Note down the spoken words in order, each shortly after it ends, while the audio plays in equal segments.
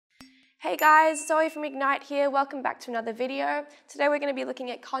Hey guys, Zoe from Ignite here. Welcome back to another video. Today we're going to be looking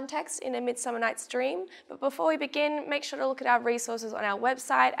at context in A Midsummer Night's Dream. But before we begin, make sure to look at our resources on our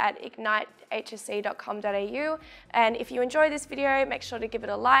website at ignitehsc.com.au. And if you enjoy this video, make sure to give it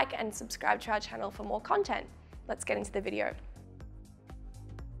a like and subscribe to our channel for more content. Let's get into the video.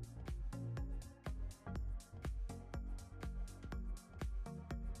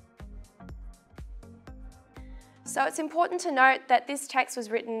 So it's important to note that this text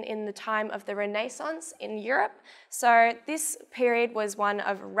was written in the time of the Renaissance in Europe. So this period was one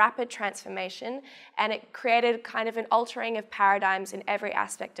of rapid transformation, and it created kind of an altering of paradigms in every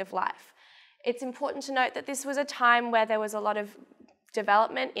aspect of life. It's important to note that this was a time where there was a lot of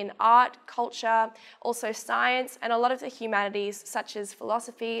development in art, culture, also science, and a lot of the humanities such as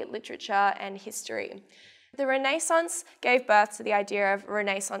philosophy, literature, and history. The Renaissance gave birth to the idea of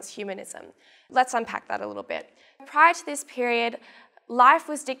Renaissance humanism. Let's unpack that a little bit. Prior to this period, life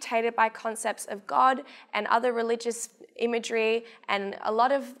was dictated by concepts of God and other religious imagery, and a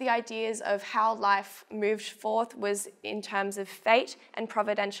lot of the ideas of how life moved forth was in terms of fate and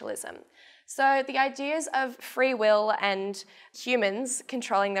providentialism. So the ideas of free will and humans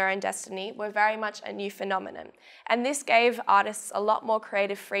controlling their own destiny were very much a new phenomenon. And this gave artists a lot more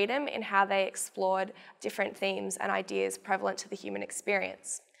creative freedom in how they explored different themes and ideas prevalent to the human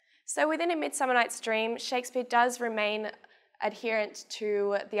experience. So within A Midsummer Night's Dream, Shakespeare does remain adherent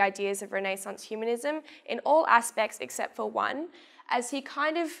to the ideas of Renaissance humanism in all aspects except for one, as he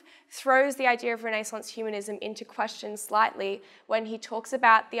kind of throws the idea of Renaissance humanism into question slightly when he talks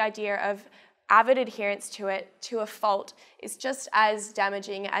about the idea of avid adherence to it to a fault is just as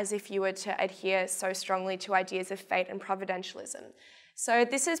damaging as if you were to adhere so strongly to ideas of fate and providentialism. So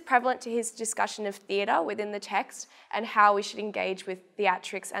this is prevalent to his discussion of theatre within the text and how we should engage with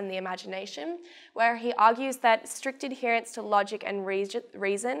theatrics and the imagination, where he argues that strict adherence to logic and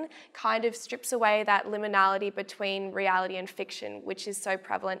reason kind of strips away that liminality between reality and fiction, which is so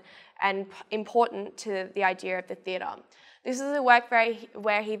prevalent and important to the idea of the theatre. This is a work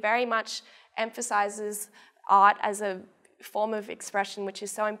where he very much emphasises art as a form of expression which is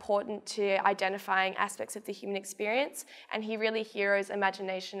so important to identifying aspects of the human experience, and he really heroes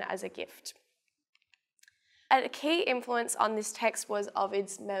imagination as a gift. A key influence on this text was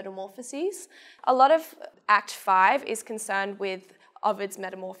Ovid's Metamorphoses. A lot of Act 5 is concerned with Ovid's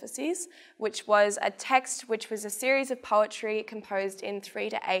Metamorphoses, which was a text which was a series of poetry composed in 3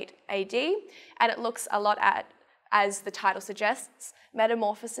 to 8 AD, and it looks a lot at, as the title suggests,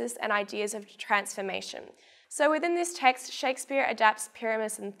 metamorphosis and ideas of transformation. So within this text, Shakespeare adapts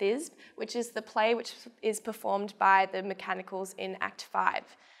Pyramus and Thisbe, which is the play which is performed by the Mechanicals in Act 5.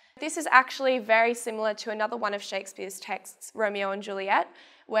 This is actually very similar to another one of Shakespeare's texts, Romeo and Juliet,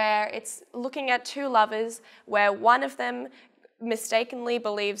 where it's looking at two lovers where one of them mistakenly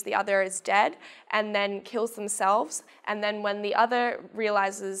believes the other is dead and then kills themselves, and then when the other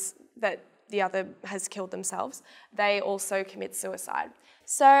realizes that the other has killed themselves, they also commit suicide.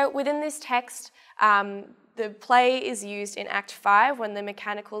 So within this text, the play is used in Act 5 when the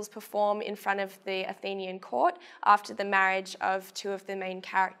Mechanicals perform in front of the Athenian court after the marriage of two of the main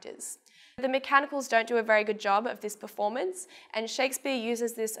characters. The Mechanicals don't do a very good job of this performance, and Shakespeare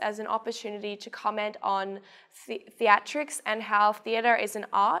uses this as an opportunity to comment on theatrics and how theatre is an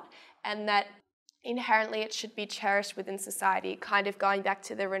art, and that inherently it should be cherished within society, kind of going back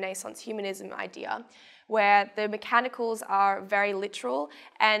to the Renaissance humanism idea, where the Mechanicals are very literal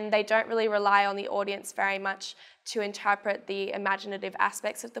and they don't really rely on the audience very much to interpret the imaginative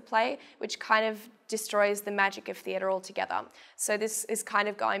aspects of the play, which kind of destroys the magic of theatre altogether. So this is kind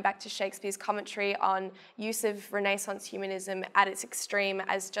of going back to Shakespeare's commentary on use of Renaissance humanism at its extreme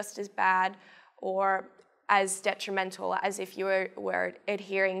as just as bad or as detrimental as if you were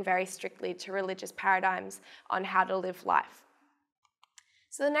adhering very strictly to religious paradigms on how to live life.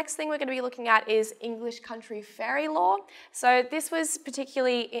 So the next thing we're going to be looking at is English country fairy lore. So this was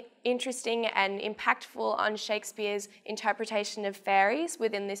particularly interesting and impactful on Shakespeare's interpretation of fairies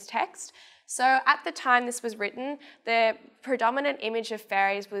within this text. So at the time this was written, the predominant image of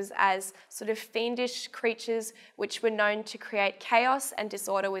fairies was as sort of fiendish creatures which were known to create chaos and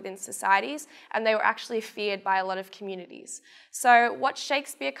disorder within societies, and they were actually feared by a lot of communities. So what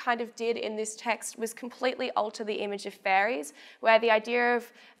Shakespeare kind of did in this text was completely alter the image of fairies, where the idea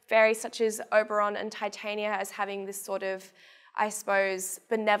of fairies such as Oberon and Titania as having this sort of, I suppose,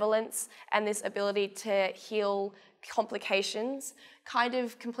 benevolence and this ability to heal complications kind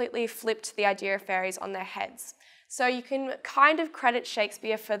of completely flipped the idea of fairies on their heads. So you can kind of credit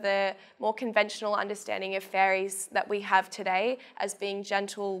Shakespeare for the more conventional understanding of fairies that we have today as being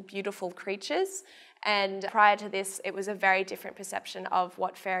gentle, beautiful creatures. And prior to this, it was a very different perception of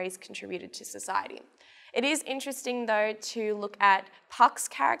what fairies contributed to society. It is interesting, though, to look at Puck's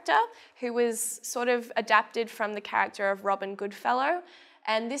character, who was sort of adapted from the character of Robin Goodfellow.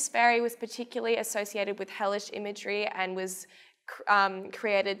 And this fairy was particularly associated with hellish imagery and was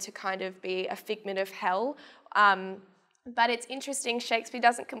created to kind of be a figment of hell. But it's interesting, Shakespeare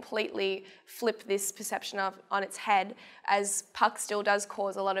doesn't completely flip this perception on its head, as Puck still does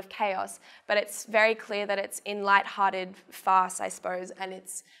cause a lot of chaos, but it's very clear that it's in light-hearted farce, I suppose, and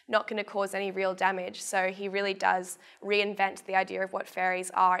it's not going to cause any real damage. So he really does reinvent the idea of what fairies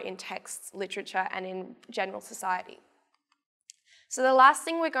are in texts, literature, and in general society. So the last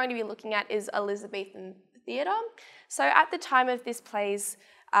thing we're going to be looking at is Elizabethan theatre. So at the time of this play's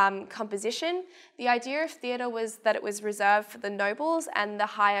composition, the idea of theatre was that it was reserved for the nobles and the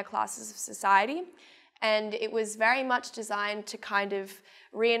higher classes of society, and it was very much designed to kind of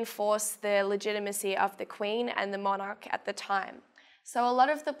reinforce the legitimacy of the Queen and the monarch at the time. So a lot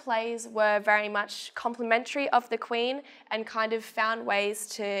of the plays were very much complimentary of the Queen and kind of found ways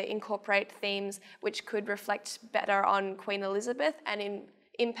to incorporate themes which could reflect better on Queen Elizabeth and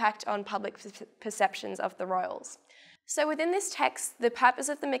impact on public perceptions of the royals. So within this text, the purpose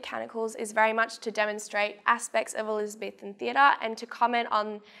of the mechanicals is very much to demonstrate aspects of Elizabethan theatre and to comment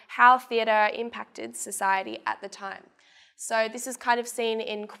on how theatre impacted society at the time. So this is kind of seen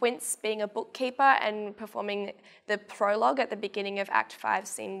in Quince being a bookkeeper and performing the prologue at the beginning of Act 5,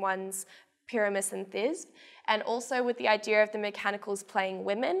 Scene 1's Pyramus and Thisbe, and also with the idea of the mechanicals playing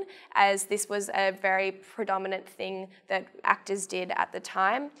women, as this was a very predominant thing that actors did at the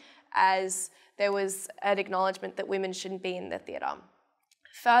time, as there was an acknowledgement that women shouldn't be in the theatre.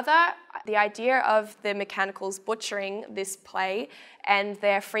 Further, the idea of the mechanicals butchering this play and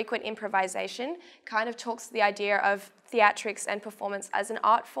their frequent improvisation kind of talks to the idea of theatrics and performance as an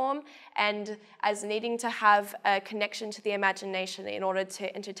art form and as needing to have a connection to the imagination in order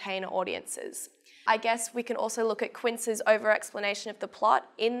to entertain audiences. I guess we can also look at Quince's over-explanation of the plot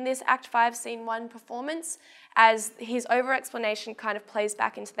in this Act 5, Scene 1 performance, as his over-explanation kind of plays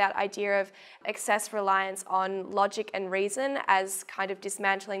back into that idea of excess reliance on logic and reason as kind of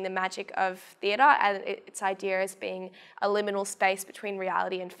dismantling the magic of theatre and its idea as being a liminal space between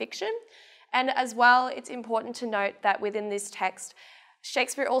reality and fiction. And as well, it's important to note that within this text,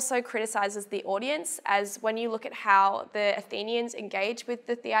 Shakespeare also criticises the audience, as when you look at how the Athenians engage with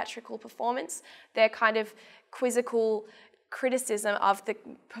the theatrical performance, their kind of quizzical criticism of the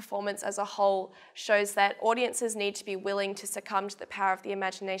performance as a whole shows that audiences need to be willing to succumb to the power of the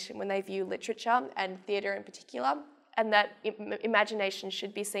imagination when they view literature and theatre in particular, and that imagination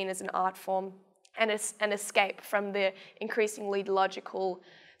should be seen as an art form and as an escape from the increasingly logical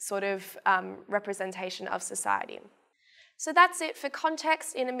sort of representation of society. So that's it for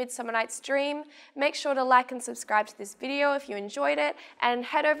context in A Midsummer Night's Dream. Make sure to like and subscribe to this video if you enjoyed it, and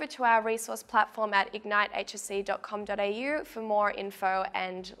head over to our resource platform at ignitehsc.com.au for more info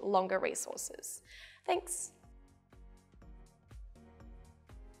and longer resources. Thanks.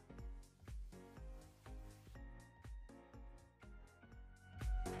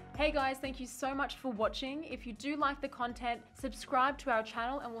 Hey guys, thank you so much for watching. If you do like the content, subscribe to our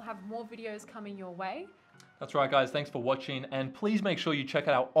channel and we'll have more videos coming your way. That's right guys, thanks for watching, and please make sure you check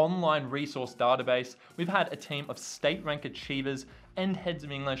out our online resource database. We've had a team of state rank achievers and heads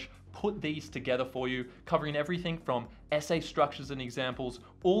of English put these together for you, covering everything from essay structures and examples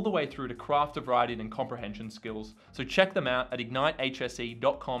all the way through to craft of writing and comprehension skills. So check them out at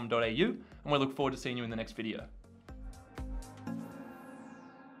ignitehsc.com.au, and we look forward to seeing you in the next video.